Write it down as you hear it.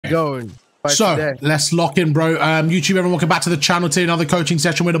going. So let's lock in, bro. YouTube, everyone, welcome back to the channel. Today, another coaching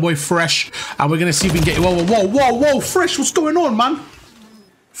session with the boy Fresh, and we're gonna see if we can get. Whoa, Fresh, what's going on, man?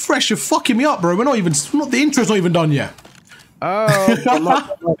 Fresh, you're fucking me up, bro. We're not even. The intro's not even done yet.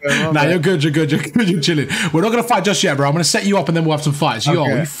 Oh, nah, you're good. You're chilling. We're not gonna fight just yet, bro. I'm gonna set you up, and then we'll have some fights. Yo,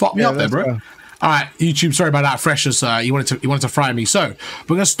 you fucked me up there, bro. All right, YouTube, sorry about that. Fresh, you wanted to fry me. So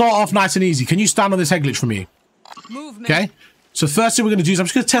we're gonna start off nice and easy. Can you stand on this head glitch for me? Okay. So first thing we're going to do is I'm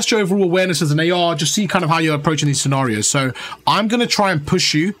just going to test your overall awareness as an AR, just see kind of how you're approaching these scenarios. So I'm going to try and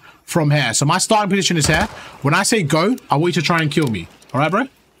push you from here. So my starting position is here. When I say go, I want you to try and kill me. All right, bro?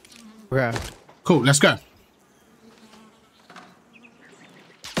 Okay. Cool, let's go.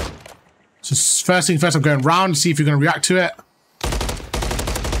 So first thing first, I'm going round, see if you're going to react to it.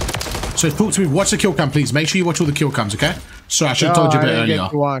 So talk to me. Watch the kill cam, please. Make sure you watch all the kill cams, okay? Sorry, I should have told you a bit earlier.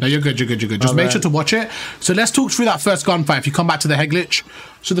 No, you're good. Just make sure to watch it. So let's talk through that first gunfight. If you come back to the head glitch.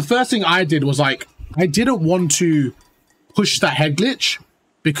 So the first thing I did was like, I didn't want to push that head glitch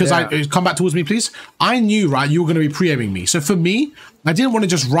because come back towards me, please. I knew, right, you were going to be pre-aiming me. So for me, I didn't want to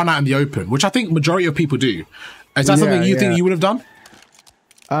just run out in the open, which I think majority of people do. Is that something you think you would have done?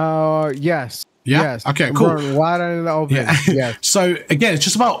 Yes. Yeah. Yes. Okay, cool. Run wide out in the open. Yeah. Yes. So again, it's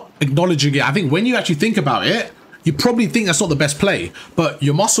just about acknowledging it. I think when you actually think about it, you probably think that's not the best play, but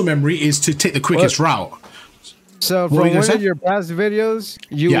your muscle memory is to take the quickest route. So from one of your past videos,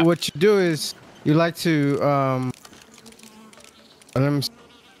 what you do is you like to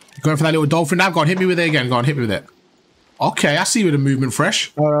going for that little dolphin now. Go on, hit me with it again. Go on, hit me with it. Okay, I see you with the movement,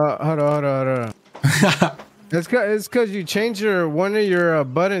 Fresh. Hold on. It's because you changed one of your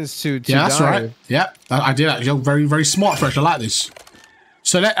buttons to that's right. Yeah, I did that. You're very, very smart, Fresh. I like this.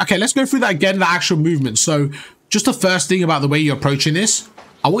 So let's go through that again, the actual movement. So just the first thing about the way you're approaching this,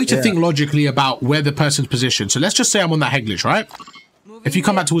 I want you to think logically about where the person's positioned. So let's just say I'm on that head glitch, right? If you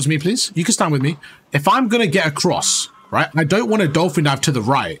come back towards me, please, you can stand with me. If I'm going to get across, right, I don't want a dolphin dive to the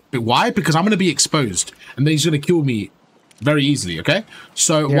right. But why? Because I'm going to be exposed and then he's going to kill me very easily, okay?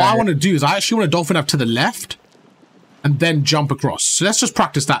 So what I want to do is I actually want a dolphin dive to the left and then jump across. So let's just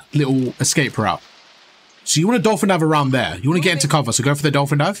practice that little escape route. So you want a dolphin dive around there. You want to get into cover, so go for the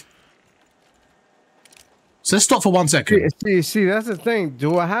dolphin dive. So let's stop for 1 second. See, that's the thing.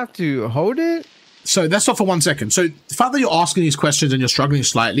 Do I have to hold it? So let's stop for 1 second. So the fact that you're asking these questions and you're struggling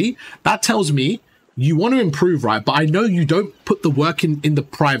slightly, that tells me you want to improve, right? But I know you don't put the work in the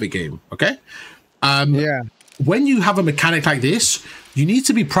private game, okay? When you have a mechanic like this, you need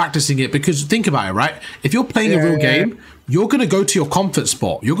to be practicing it because think about it, right? If you're playing a real game, you're going to go to your comfort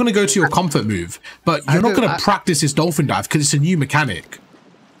spot. You're going to go to your comfort move, but you're not going to practice this dolphin dive because it's a new mechanic.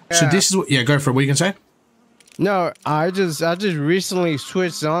 So this is what, go for it. What are you going to say? No, I just recently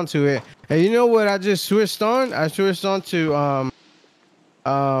switched onto it. And you know what I just switched on? I switched on to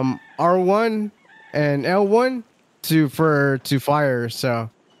R1 and L1 to fire. So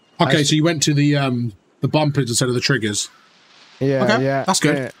okay, so you went to the bumpers instead of the triggers. Yeah, that's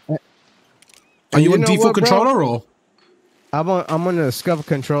good. Are you on default controller or? I'm on the scuff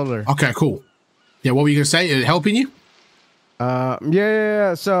controller. Okay, cool. Yeah, what were you gonna say? Is it helping you?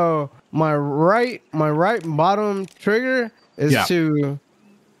 Yeah. So my right bottom trigger is to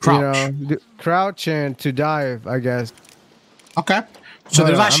crouch. Crouch and to dive, I guess. Okay. So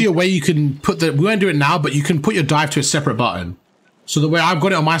there's actually a way you can put we won't do it now, but you can put your dive to a separate button. So the way I've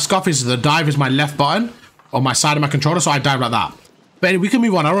got it on my scuff is the dive is my left button on my side of my controller, so I dive like that. But anyway, we can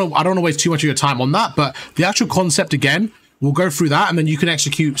move on. I don't want to waste too much of your time on that, but the actual concept again, we'll go through that and then you can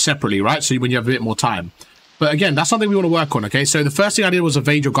execute separately, right? So when you have a bit more time. But again, that's something we want to work on, okay? So the first thing I did was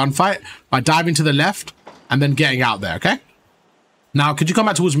evade your gunfight by diving to the left and then getting out there, okay? Now, could you come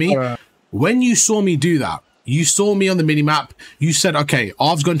back towards me? When you saw me do that, you saw me on the minimap, you said, okay,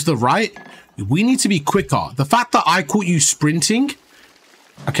 Arv's going to the right. We need to be quicker. The fact that I caught you sprinting,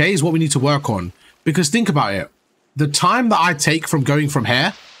 okay, is what we need to work on. Because think about it. The time that I take from going from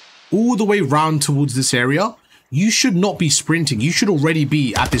here all the way round towards this area, you should not be sprinting. You should already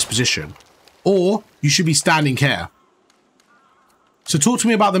be at this position. Or you should be standing here. So talk to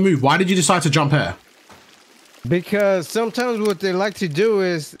me about the move. Why did you decide to jump here? Because sometimes what they like to do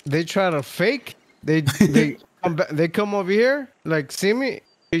is they try to fake. They come over here, like, see me?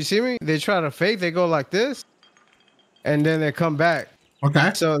 You see me? They try to fake. They go like this. And then they come back.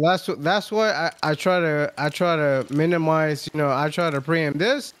 Okay. So that's why I try to minimize, I try to preempt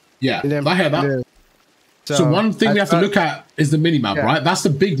this. Yeah, I hear that. So one thing we have to look at is the minimap, right? That's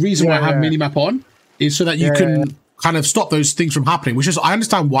the big reason why I have minimap on, is so that you can kind of stop those things from happening, which is, I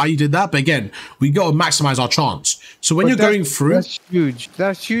understand why you did that, but again, we got to maximize our chance. So when you're going through... That's huge.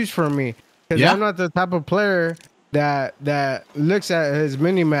 That's huge for me. Because I'm not the type of player that looks at his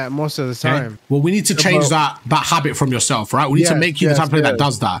mini map most of the time. Well, we need to change that habit from habit, right? We need to make you the type of player that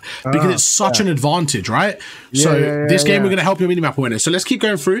does that, because it's such an advantage, right? So this game, we're going to help your minimap winner. So let's keep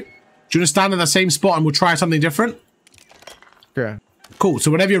going through. Do you want to stand in the same spot and we'll try something different? Okay. Cool. So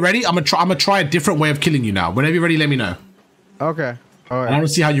whenever you're ready, I'm gonna try a different way of killing you now. Whenever you're ready, let me know. Okay. All right. And I want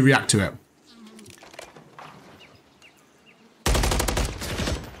to see how you react to it.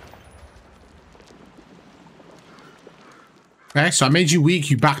 Okay, so I made you weak,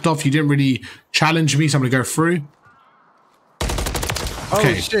 you backed off, you didn't really challenge me, so I'm gonna go through.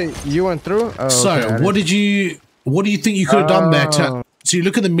 Okay. Oh shit, you went through? Oh, so okay, what do you think you could have done there so you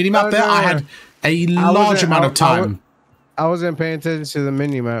look at the minimap there, I had a large amount of time. I wasn't paying attention to the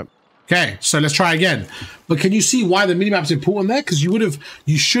minimap. Okay, so let's try again. But can you see why the minimap's important there? Because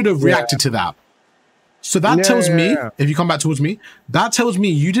you should have reacted to that. So that tells me, if you come back towards me, that tells me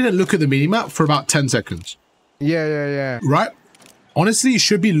you didn't look at the minimap for about 10 seconds. Yeah. Right? Honestly, you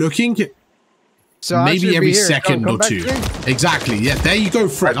should be looking so maybe every second or two. Exactly. Yeah, there you go,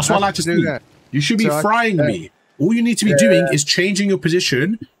 Fred. That's what I like to see. You should be frying me. All you need to be doing is changing your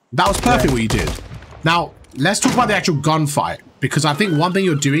position. That was perfect what you did. Now, let's talk about the actual gunfight, because I think one thing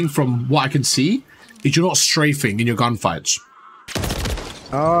you're doing from what I can see is you're not strafing in your gunfights.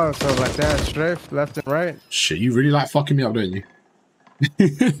 Oh, so like that, strafe, left and right? Shit, you really like fucking me up, don't you?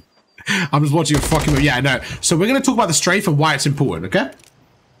 I'm just watching you fucking me. Yeah, I know. So we're going to talk about the strafe and why it's important, okay?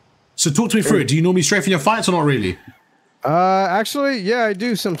 So talk to me through it. Do you normally strafe in your fights or not really? Actually, yeah, I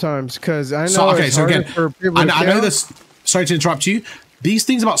do sometimes, because I know it's harder for people to I know this. Sorry to interrupt you. These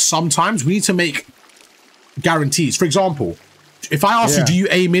things about sometimes we need to make guarantees. For example, if I asked you, do you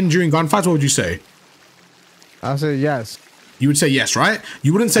aim in during gunfights, what would you say? I'll say yes. You would say yes, right?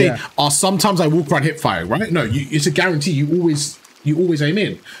 You wouldn't say, sometimes I walk around hip fire, right? No, it's a guarantee. You always aim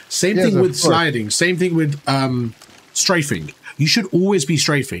in. Same thing with sliding. Same thing with strafing. You should always be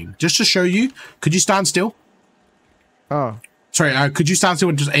strafing. Just to show you, could you stand still? Oh. Sorry, could you stand still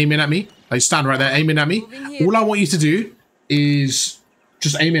and just aim in at me? Like stand right there, aim in at me. All I want you to do is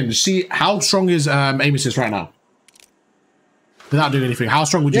just aim in. See how strong is aim assist right now? Without doing anything. How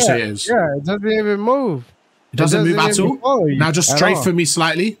strong would you say it is? Yeah, it doesn't even move. It doesn't move at all? Now just strafe for me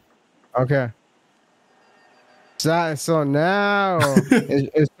slightly. Okay. So now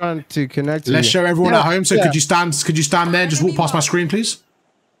it's trying to connect to Let's show everyone at home. So could you stand there and just walk past my screen, please?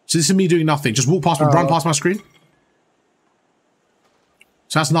 So this is me doing nothing. Just walk past me, run past my screen.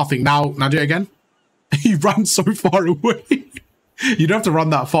 So that's nothing. Now do it again. You ran so far away. You don't have to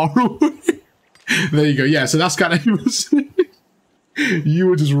run that far away. There you go. Yeah, so that's kind of you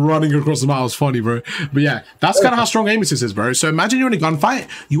were just running across the map. It was funny, bro. But yeah, that's kind of how strong aim assist is, bro. So imagine you're in a gunfight.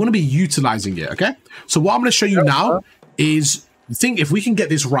 You want to be utilizing it, okay? So what I'm going to show you now is, if we can get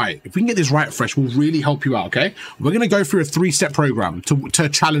this right, Fresh, will really help you out, okay? We're going to go through a 3-step program to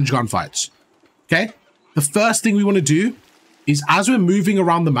challenge gunfights, okay? The first thing we want to do is, as we're moving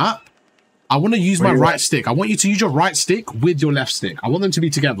around the map, I want to use my right stick. I want you to use your right stick with your left stick. I want them to be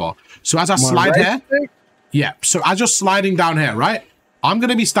together. So as I slide here, yeah. So as you're sliding down here, right? I'm going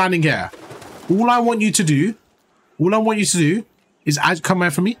to be standing here. All I want you to do is, come here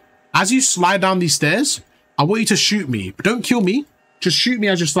for me. As you slide down these stairs, I want you to shoot me. But don't kill me. Just shoot me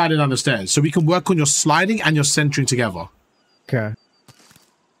as you're sliding down the stairs. So we can work on your sliding and your centering together. Okay.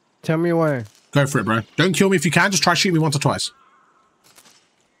 Tell me when. Go for it, bro. Don't kill me if you can. Just try to shoot me once or twice.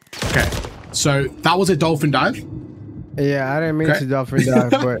 Okay. So that was a dolphin dive. Yeah, I didn't mean to dolphin dive,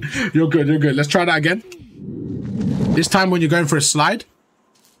 but you're good. Let's try that again. This time when you're going for a slide,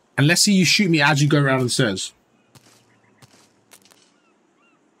 and let's see you shoot me as you go around the stairs.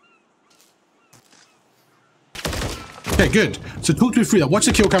 Okay, good. So talk me through that. Watch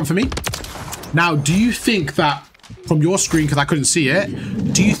the kill cam for me. Now, do you think that from your screen, because I couldn't see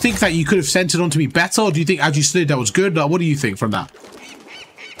it, do you think that you could have centered onto me better, or do you think as you slid that was good? What do you think from that?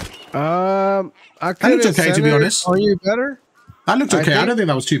 I could looked okay, to be honest. Are you better? That looked okay. I don't think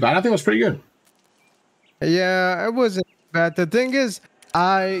that was too bad. I think it was pretty good. Yeah, it wasn't bad. The thing is,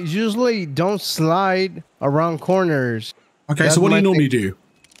 I usually don't slide around corners. Okay, so what do you normally do?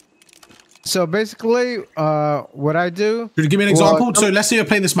 So basically, what I do... Could you give me an example? So let's say you're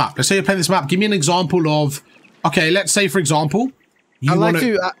playing this map. Give me an example of... Okay, let's say, for example... I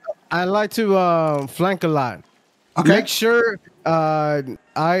like to flank a lot. Okay. Make sure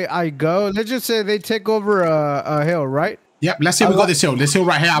I go... Let's just say they take over a hill, right? Yep, let's say we've got this hill. This hill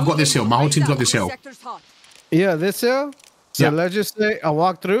right here, I've got this hill. My whole team's got this hill. Yeah, this hill? So let's just say I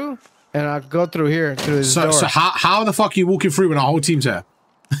walk through and I go through here through this door. So how the fuck are you walking through when our whole team's here?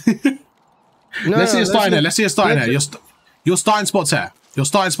 Let's see you starting here. Let's see you starting here. Your starting spot's here. Your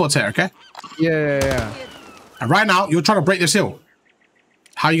starting spot's here, okay? Yeah. And right now, you're trying to break this hill.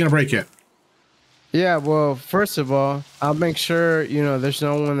 How are you going to break it? Yeah, well, first of all, I'll make sure, you know, there's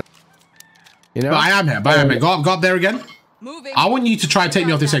no one, you know? But I am here. Go up there again. Moving. I want you to try and take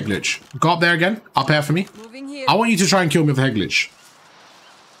me off this head glitch. Go up there again. Up here for me. Moving here. I want you to try and kill me with the head glitch.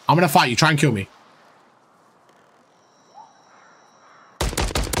 I'm going to fight you. Try and kill me.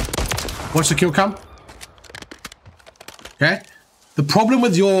 Watch the kill cam. Okay. The problem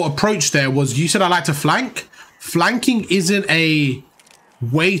with your approach there was you said I like to flank. Flanking isn't a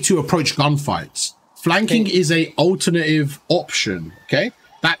way to approach gunfights. Flanking is a alternative option. Okay.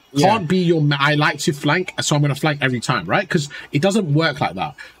 That can't be your, I like to flank, so I'm going to flank every time, right? Because it doesn't work like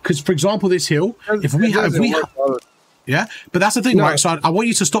that. Because, for example, this hill, if we have, yeah, but that's the thing, right? So I want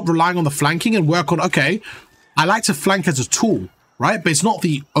you to stop relying on the flanking and work on, okay, I like to flank as a tool, right? But it's not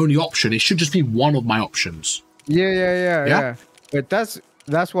the only option. It should just be one of my options. Yeah. But that's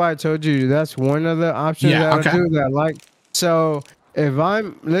why I told you that's one of the options that I do that I like. So if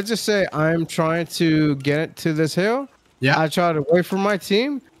let's just say I'm trying to get to this hill. Yeah, I try to wait for my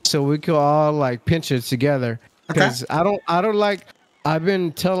team so we could all like pinch it together. Because I don't like. I've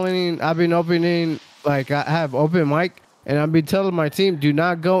been opening, like I have open mic, and I've been telling my team do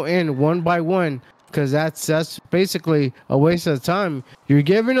not go in one by one because that's basically a waste of time. You're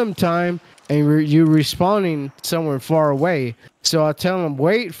giving them time and you're respawning somewhere far away. So I tell them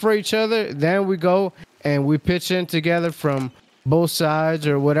wait for each other, then we go and we pitch in together from both sides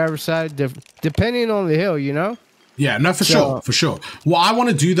or whatever side, depending on the hill, you know. Yeah, no, for sure. What I want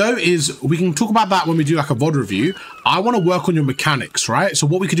to do, though, is we can talk about that when we do like a VOD review. I want to work on your mechanics, right? So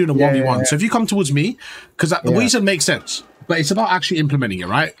what we could do in a 1v1. So if you come towards me, because the way you said makes sense, but it's about actually implementing it,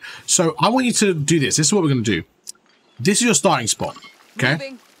 right? So I want you to do this. This is what we're going to do. This is your starting spot, okay?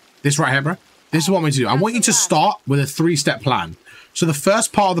 Moving. This right here, bro. This is what I'm going to do. I want you to start with a 3-step plan. So the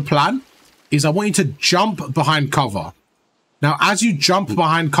first part of the plan is I want you to jump behind cover. Now, as you jump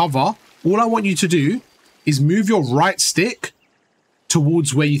behind cover, all I want you to do is move your right stick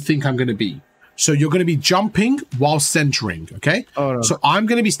towards where you think I'm going to be. So you're going to be jumping while centering, okay? Oh, no. So I'm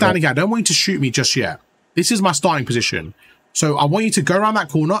going to be standing out. I don't want you to shoot me just yet. This is my starting position. So I want you to go around that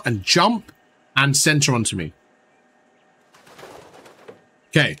corner and jump and center onto me.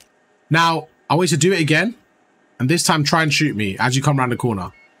 Okay. Now, I want you to do it again. And this time, try and shoot me as you come around the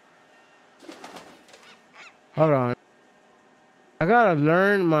corner. Hold on. I got to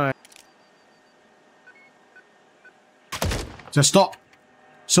learn my... So stop.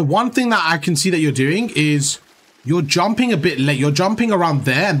 So one thing that I can see that you're doing is you're jumping a bit late. You're jumping around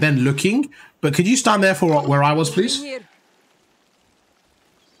there and then looking. But could you stand there for where I was, please?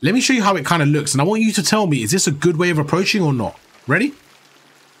 Let me show you how it kind of looks. And I want you to tell me, is this a good way of approaching or not? Ready?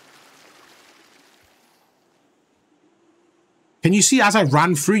 Can you see as I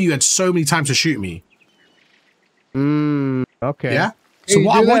ran through, you had so many times to shoot me? Okay. Yeah? So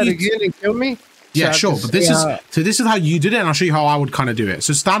what I want you again and kill me? Yeah, sure. But this is how you did it, and I'll show you how I would kind of do it.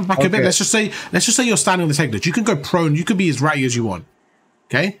 So stand back a bit. Let's just say you're standing on this head glitch. You can go prone. You can be as ratty as you want.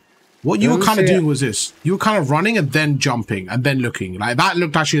 Okay. What you were kind of doing was this. You were kind of running and then jumping and then looking. Like that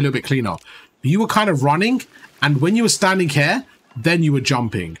looked actually a little bit cleaner. But you were kind of running, and when you were standing here, then you were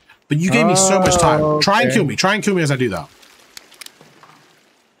jumping. But you gave me so much time. Try and kill me. Try and kill me as I do that.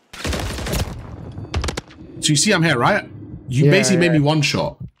 So you see I'm here, right? You basically made me one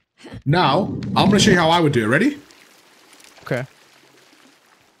shot. Now, I'm going to show you how I would do it. Ready? Okay.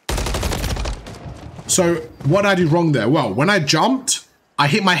 So, what did I do wrong there? Well, when I jumped, I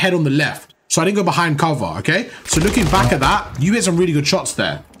hit my head on the left. So, I didn't go behind cover, okay? So, looking back at that, you hit some really good shots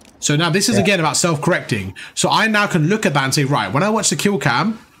there. So, now this is, again, about self-correcting. So, I now can look at that and say, right, when I watch the kill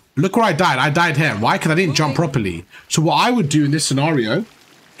cam, look where I died. I died here. Why? Because I didn't jump properly. So, what I would do in this scenario,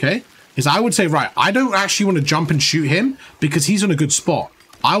 okay, is I would say, right, I don't actually want to jump and shoot him because he's on a good spot.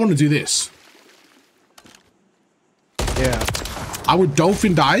 I want to do this. Yeah. I would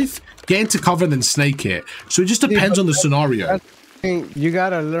dolphin dive, get into cover, and then snake it. So it just depends on the scenario. You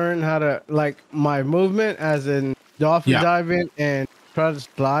got to learn how to, like, my movement as in dolphin diving and try to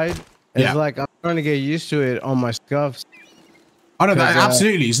slide. It's like I'm trying to get used to it on my scuffs. Oh, no,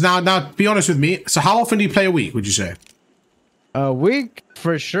 absolutely. So now, be honest with me. So how often do you play a week, would you say? A week?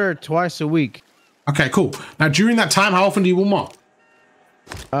 For sure, twice a week. Okay, cool. Now, during that time, how often do you warm up?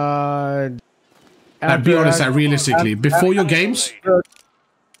 Be honest, realistically, before your games.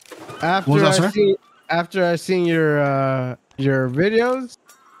 After I seen your videos,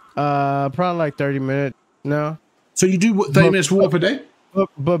 probably like 30 minutes. No. So you do 30 minutes warm up a day?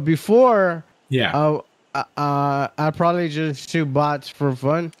 But before, I probably just shoot bots for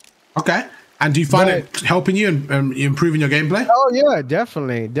fun. Okay. And do you find it helping you and improving your gameplay? Oh yeah,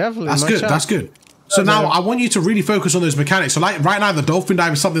 definitely. That's good. That's good. So now I want you to really focus on those mechanics. So like right now, the dolphin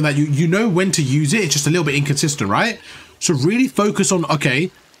dive is something that you know when to use it. It's just a little bit inconsistent, right? So really focus on, okay,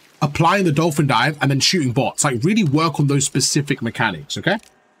 applying the dolphin dive and then shooting bots. Like really work on those specific mechanics, okay?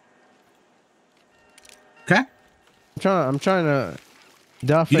 Okay? I'm trying to... You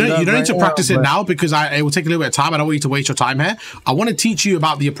don't need to practice it now because it will take a little bit of time. I don't want you to waste your time here. I want to teach you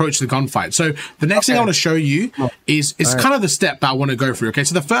about the approach to the gunfight. So the next thing I want to show you is kind of the step that I want to go through. Okay,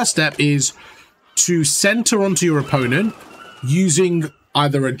 so the first step is to center onto your opponent using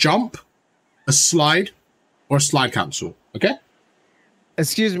either a jump, a slide, or a slide cancel. Okay.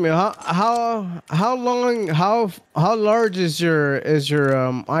 Excuse me. How large is your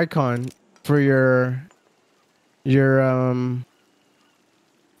icon for your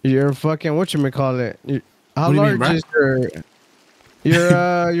fucking whatchamacallit? How large is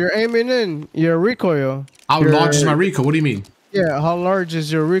your aiming in your recoil? How large is my recoil? What do you mean? Yeah, how large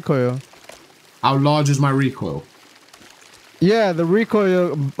is your recoil? How large is my recoil? Yeah, the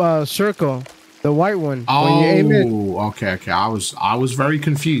recoil circle, the white one. Oh, when you aim in. Okay. I was very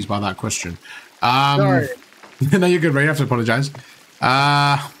confused by that question. Sorry. No, you're good, bro. You have to apologize.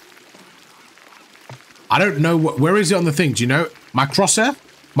 I don't know where is it on the thing. Do you know my crosshair?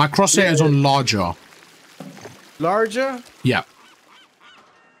 My crosshair is on larger. Larger? Yeah.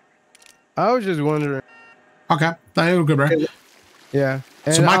 I was just wondering. Okay, no, you're good, bro. Yeah.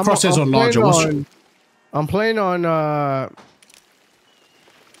 And so my crosshair is on larger. I'm playing on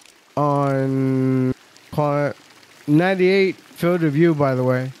call it 98 field of view, by the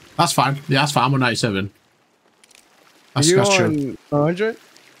way. That's fine. Yeah, that's fine. I'm on 97. That's on 100?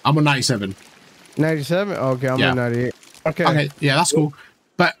 I'm on 97. 97? Okay, I'm on 98. Okay, yeah, that's cool.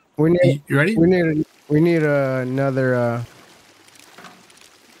 But you ready? We need another.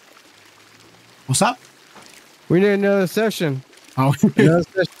 What's that? We need another session. Oh,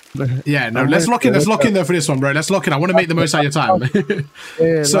 yeah. No, let's lock in. Let's lock in there for this one, bro. Let's lock in. I want to make the most out of your time.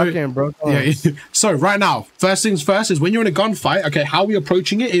 Yeah, so, lock in, bro. Yeah. So right now, first things first is when you're in a gunfight. Okay, how we're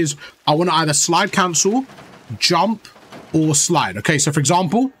approaching it is I want to either slide cancel, jump, or slide. Okay, so for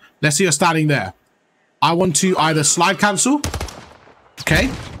example, let's say you're standing there. I want to either slide cancel.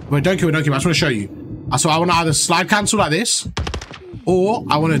 Okay. Wait, don't kill me. I just want to show you. So I want to either slide cancel like this, or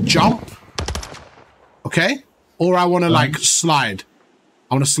I want to jump. Okay. Or I want to like slide.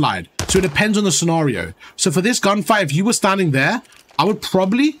 I want to slide. So it depends on the scenario. So for this gunfight, if you were standing there, I would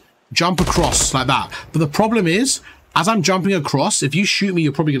probably jump across like that. But the problem is, as I'm jumping across, if you shoot me,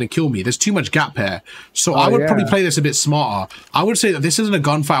 you're probably going to kill me. There's too much gap here. So I would probably play this a bit smarter. I would say that this isn't a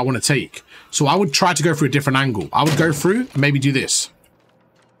gunfight I want to take. So I would try to go through a different angle. I would go through and maybe do this.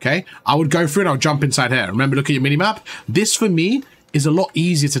 Okay. I would go through and I'll jump inside here. Remember, look at your minimap. This for me is a lot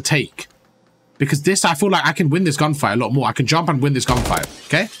easier to take. Because this, I feel like I can win this gunfight a lot more. I can jump and win this gunfight,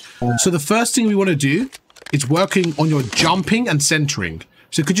 okay? So the first thing we want to do is working on your jumping and centering.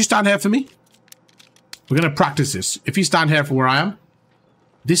 So could you stand here for me? We're going to practice this. If you stand here for where I am,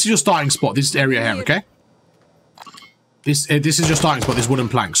 this is your starting spot. This area here, okay? This is your starting spot, this wooden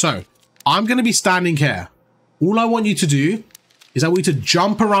plank. So I'm going to be standing here. All I want you to do is I want you to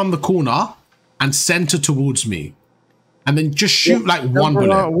jump around the corner and center towards me. And then just shoot like one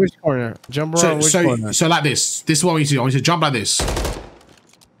bullet. Which corner? Jump around which corner? So like this. This is what I want you to do. I want you to jump like this.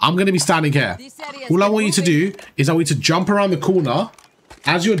 I'm going to be standing here. All I want you to do is I want you to jump around the corner.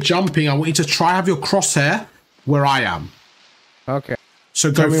 As you're jumping, I want you to try have your crosshair where I am. Okay.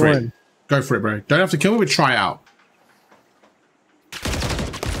 So go for it. Go for it, bro. Don't have to kill me, but try it out.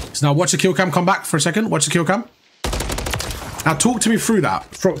 So now watch the kill cam come back for a second. Watch the kill cam. Now talk to me through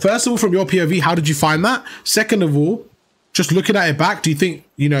that. First of all, from your POV, how did you find that? Second of all, just looking at it back, do you think,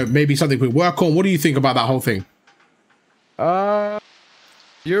 you know, maybe something we work on? What do you think about that whole thing?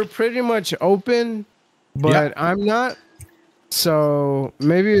 You're pretty much open, but I'm not. So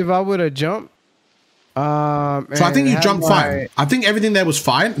maybe if I would have jumped. So I think you jumped fine. I think everything there was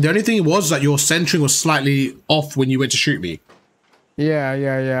fine. The only thing was that your centering was slightly off when you went to shoot me.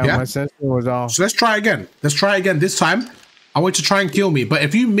 Yeah. My centering was off. So let's try again. Let's try again. This time, I want you to try and kill me. But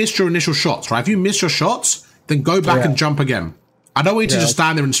if you missed your initial shots, right? If you miss your shots, then go back and jump again. I don't want you to just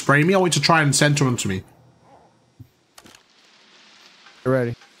stand there and spray me. I want you to try and center onto me. You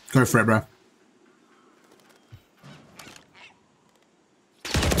ready? Go for it, bro.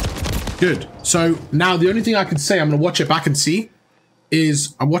 Good. So now the only thing I can say, I'm going to watch it back and see,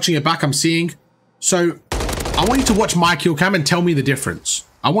 is I'm watching it back, I'm seeing. So I want you to watch my kill cam and tell me the difference.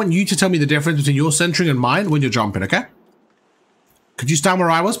 I want you to tell me the difference between your centering and mine when you're jumping, okay? Could you stand where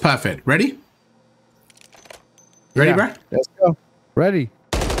I was? Perfect. Ready? Ready, bro? Let's go. Ready.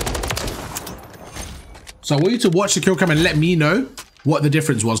 So I want you to watch the kill cam and let me know what the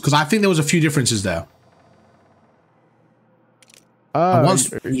difference was, because I think there was a few differences there.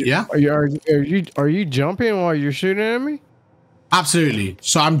 Yeah. Are you jumping while you're shooting at me? Absolutely.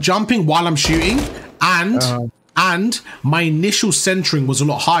 So I'm jumping while I'm shooting, and my initial centering was a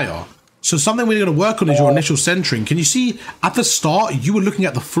lot higher. So something we're going to work on is your initial centering. Can you see at the start you were looking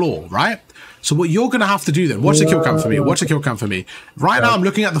at the floor, right? So what you're going to have to do then, watch the kill cam for me. Watch the kill cam for me. Right now I'm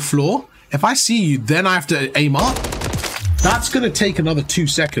looking at the floor. If I see you, then I have to aim up. That's going to take another 2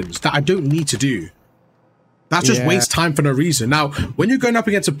 seconds that I don't need to do. That's just waste time for no reason. Now, when you're going up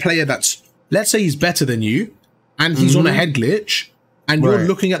against a player that's, let's say he's better than you, and he's on a head glitch, and you're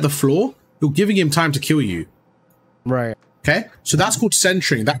looking at the floor, you're giving him time to kill you. Right. Okay? So that's called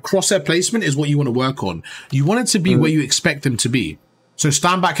centering. That crosshair placement is what you want to work on. You want it to be where you expect them to be. So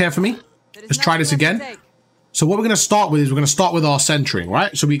stand back here for me. Let's try this again. So what we're going to start with is we're going to start with our centering,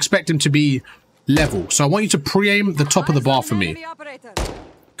 right? So we expect him to be level. So I want you to pre-aim the top of the bar for me.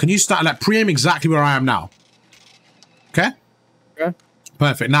 Can you start, like, pre-aim exactly where I am now? Okay? Okay.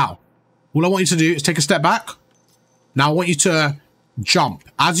 Perfect. Now, all I want you to do is take a step back. Now I want you to jump.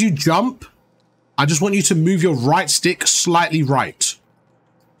 As you jump, I just want you to move your right stick slightly right.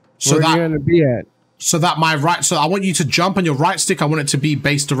 So where are you going to be at? So that my right, so I want you to jump and your right stick, I want it to be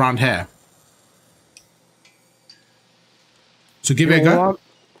based around here. So give it a go.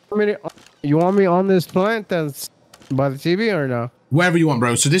 You want me on this plant that's by the TV or no? Wherever you want,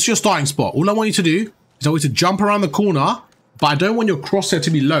 bro. So this is your starting spot. All I want you to do is I want you to jump around the corner, but I don't want your crosshair to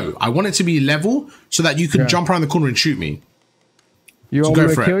be low. I want it to be level so that you can jump around the corner and shoot me. You want me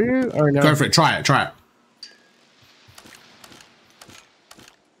to kill you or no? Go for it. Try it. Try it.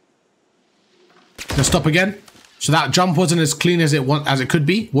 Now stop again. So that jump wasn't as clean as it could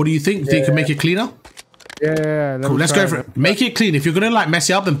be. What do you think? Think you can make it cleaner? Yeah. Cool. Let's go for it. Make it clean. If you're gonna like mess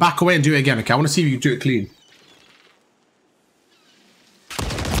it up, then back away and do it again. Okay. I want to see if you can do it clean.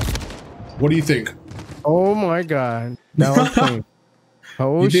 What do you think? Oh my god. That was clean.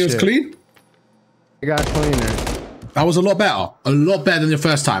 Oh, you think it was clean? It got cleaner. That was a lot better. A lot better than the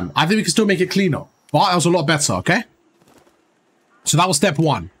first time. I think we can still make it cleaner. But that was a lot better, okay? So that was step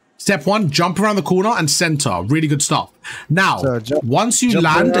one. Step one, jump around the corner and center. Really good stuff. Now, once you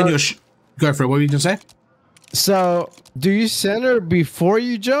land and you're... Go for it. What were you going to say? So, do you center before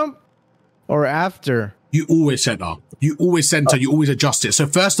you jump or after? You always center. You always center. You always adjust it. So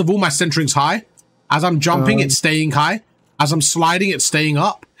first of all, my centering's high. As I'm jumping, it's staying high. As I'm sliding, it's staying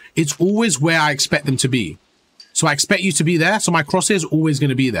up. It's always where I expect them to be. So I expect you to be there. So my crosshair is always going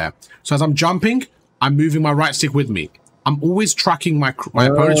to be there. So as I'm jumping, I'm moving my right stick with me. I'm always tracking my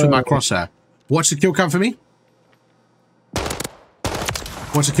opponents with my crosshair. Watch the kill cam for me.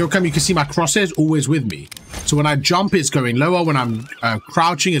 Watch the kill cam. You can see my crosshair is always with me. So when I jump, it's going lower. When I'm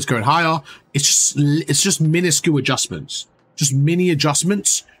crouching, it's going higher. It's just minuscule adjustments. Just mini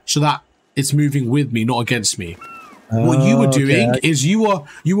adjustments so that it's moving with me, not against me. What you were doing is you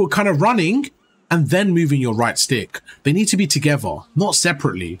were kind of running and then moving your right stick. They need to be together, not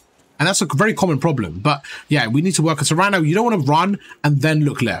separately. And that's a very common problem. But yeah, we need to work on. So right now, you don't want to run and then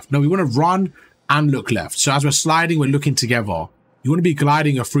look left. No, we want to run and look left. So as we're sliding, we're looking together. You want to be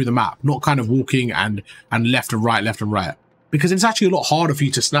gliding through the map, not kind of walking and left and right. Because it's actually a lot harder for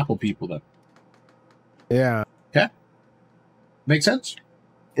you to snap on people then. Yeah. Yeah? Make sense?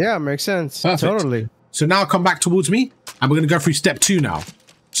 Yeah, makes sense. Perfect. Totally. So now come back towards me and we're going to go through step 2 now.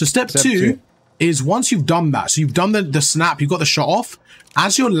 So step two is once you've done that, so you've done the snap, you've got the shot off.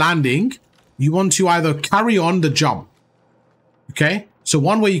 As you're landing, you want to either carry on the jump. Okay? So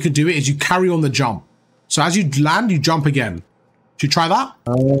one way you could do it is you carry on the jump. So as you land, you jump again. Should you try that?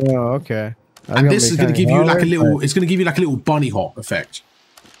 Oh, okay. And this is going to give you like a little, it's going to give you like a little bunny hop effect.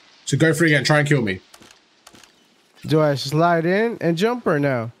 So go for it again. Try and kill me. Do I slide in and jump or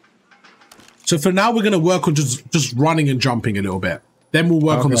no? So for now, we're going to work on just running and jumping a little bit. Then we'll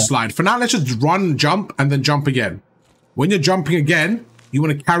work on the slide. For now, let's just run and jump and then jump again. When you're jumping again, you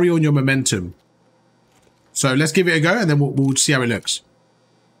want to carry on your momentum. So let's give it a go and then we'll see how it looks.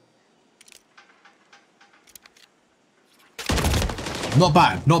 Not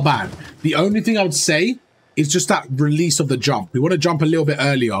bad, not bad. The only thing I would say is just that release of the jump. We want to jump a little bit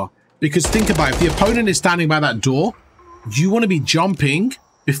earlier because think about it. If the opponent is standing by that door, you want to be jumping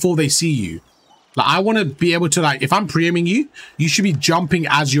before they see you. Like I want to be able to like, if I'm pre-aiming you, you should be jumping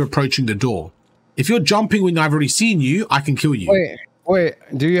as you're approaching the door. If you're jumping when I've already seen you, I can kill you. Wait,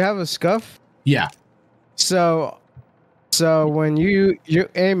 do you have a scuff? Yeah. So when you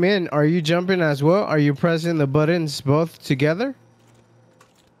aim in, are you jumping as well? Are you pressing the buttons both together?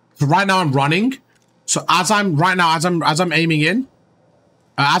 So right now I'm running. So as I'm aiming in,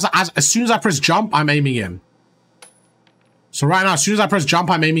 as soon as I press jump, I'm aiming in. So right now, as soon as I press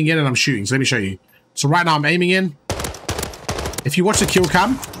jump, I'm aiming in and I'm shooting. So let me show you. So right now I'm aiming in. If you watch the kill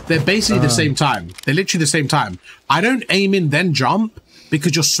cam, they're basically the same time. They're literally the same time. I don't aim in then jump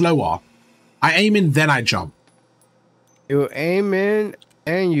because you're slower. I aim in then I jump. You aim in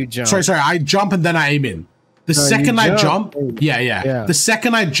and you jump. Sorry. I jump and then I aim in. The second I jump, yeah. The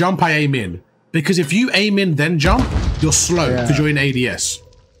second I jump, I aim in. Because if you aim in then jump, you're slow because you're in ADS.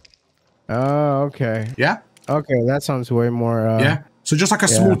 Oh, okay. Yeah? Okay, that sounds way more... yeah? So just like a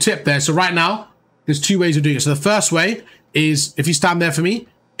small tip there. So right now, there's two ways of doing it. So the first way is if you stand there for me,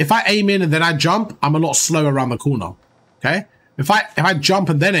 if I aim in and then I jump, I'm a lot slower around the corner. Okay? If I jump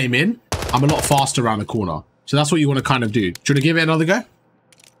and then aim in, I'm a lot faster around the corner. So that's what you want to kind of do. Do you want to give it another go?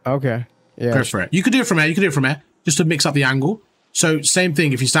 Okay. Yeah. Go for it. You could do it from here. You could do it from here. Just to mix up the angle. So same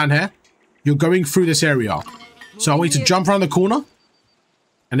thing. If you stand here, you're going through this area. So I want you to jump around the corner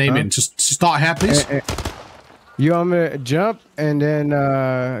and aim in. Just start here, please. You want me to jump and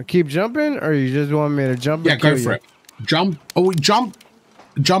then keep jumping, or you just want me to jump? Yeah, go for it. Jump. Oh, jump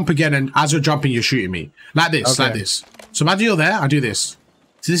again, and as you're jumping, you're shooting me like this, like this. So imagine you're there. I do this.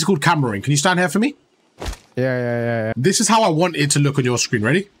 So this is called cameraing. Can you stand here for me? Yeah. This is how I want it to look on your screen.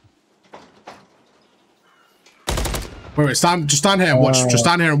 Ready? Wait, just stand here and watch. Just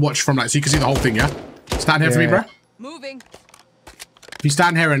stand here and watch from like so you can see the whole thing. Yeah. Stand here for me, bro. Moving. If you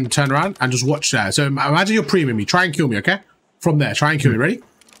stand here and turn around and just watch there. So imagine you're pre-ing me. Try and kill me, okay? From there, try and kill me. Ready?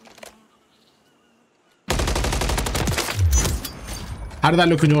 How did that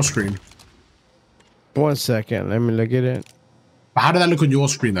look on your screen? 1 second. Let me look at it. But how did that look on your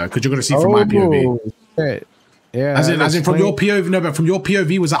screen though? Because you're going to see from my POV. Shit. Yeah. As in from your POV. No, but from your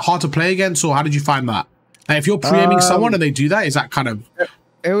POV, was that hard to play against, or how did you find that? Like, if you're pre-aiming someone and they do that, is that kind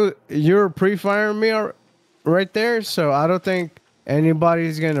of? You're pre-firing me right there, so I don't think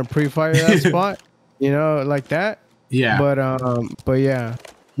anybody's gonna pre-fire that spot, you know, like that. Yeah. But yeah.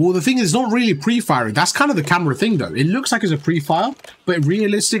 Well, the thing is, it's not really pre-firing. That's kind of the camera thing, though. It looks like it's a pre-fire, but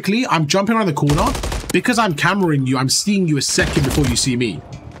realistically, I'm jumping around the corner because I'm cameraing you. I'm seeing you a second before you see me.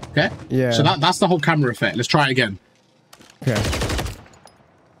 Okay. Yeah. So that's the whole camera effect. Let's try it again. Okay.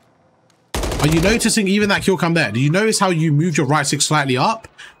 Are you noticing even that kill cam there? Do you notice how you moved your right stick slightly up?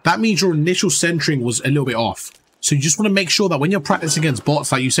 That means your initial centering was a little bit off. So you just want to make sure that when you're practicing against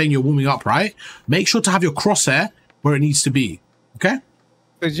bots, like you're saying you're warming up, right? Make sure to have your crosshair where it needs to be. Okay?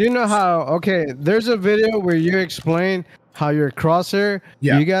 Because you know how, okay, there's a video where you explain how your crosshair,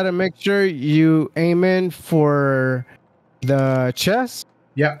 you got to make sure you aim in for the chest.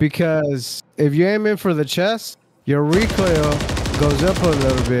 Yeah. Because if you aim in for the chest, your recoil goes up a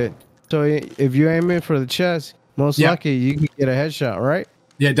little bit. So if you aim in for the chest, most likely you can get a headshot, right?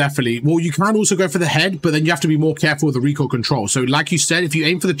 Yeah, definitely. Well, you can also go for the head, but then you have to be more careful with the recoil control. So like you said, if you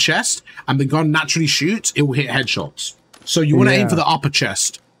aim for the chest and the gun naturally shoots, it will hit headshots. So you want to aim for the upper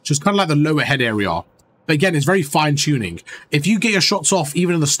chest, just kind of like the lower head area. But again, it's very fine tuning. If you get your shots off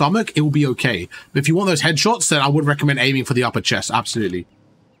even in the stomach, it will be okay. But if you want those headshots, then I would recommend aiming for the upper chest. Absolutely.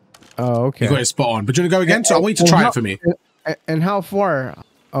 Oh, okay. You got it spot on. But do you want to go again? So I want you to try it for me. And how far?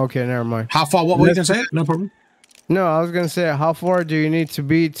 Okay, never mind. How far? What were you going to say? No problem. No, I was going to say, how far do you need to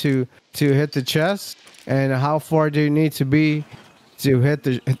be to hit the chest? And how far do you need to be to hit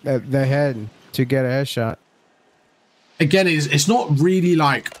the head to get a headshot? Again, it's not really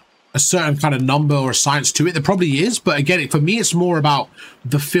like a certain kind of number or a science to it. There probably is. But again, for me, it's more about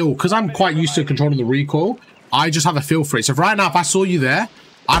the feel. Because I'm quite used to controlling the recoil. I just have a feel for it. So right now, if I saw you there,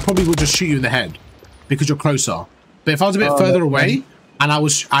 I probably would just shoot you in the head because you're closer. But if I was a bit further away and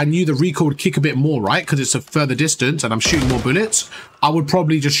I knew the recoil would kick a bit more, right? Because it's a further distance and I'm shooting more bullets, I would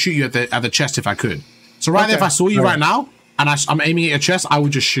probably just shoot you at the chest if I could. So right there, if I saw you right now and I'm aiming at your chest, I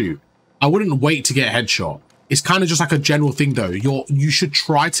would just shoot. I wouldn't wait to get a headshot. It's kind of just like a general thing though. You should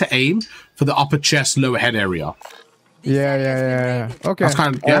try to aim for the upper chest, lower head area. Yeah. Okay. That's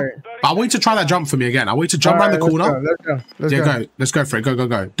kind of, Right. But I want you to try that jump for me again. I want you to jump around the corner. Let's go. Let's go for it.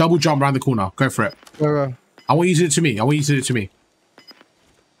 Go. Double jump around the corner. Go for it. Go. I want you to do it to me.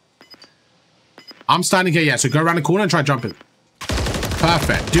 I'm standing here, so go around the corner and try jumping.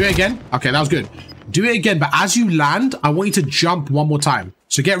 Perfect. Do it again. Okay, that was good. Do it again, but as you land, I want you to jump one more time.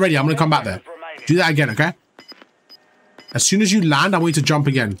 So get ready. I'm going to come back there. Do that again, okay? As soon as you land, I want you to jump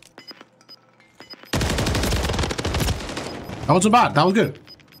again. That wasn't bad. That was good.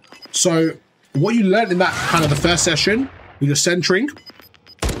 So what you learned in that kind of the first session, you're centering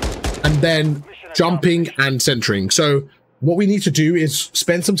and then jumping and centering. So what we need to do is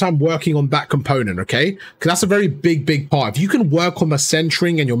spend some time working on that component, okay? Because that's a very big part. If you can work on the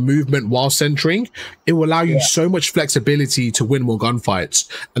centering and your movement while centering, it will allow you so much flexibility to win more gunfights.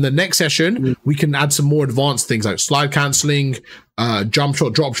 And the next session, we can add some more advanced things like slide canceling, jump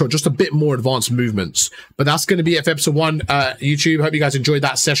shot, drop shot, just a bit more advanced movements. But that's going to be it for episode 1. YouTube, hope you guys enjoyed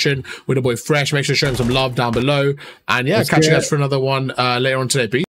that session with the boy Fresh. Make sure to show him some love down below. And yeah, catch you guys for another one later on today. Peace.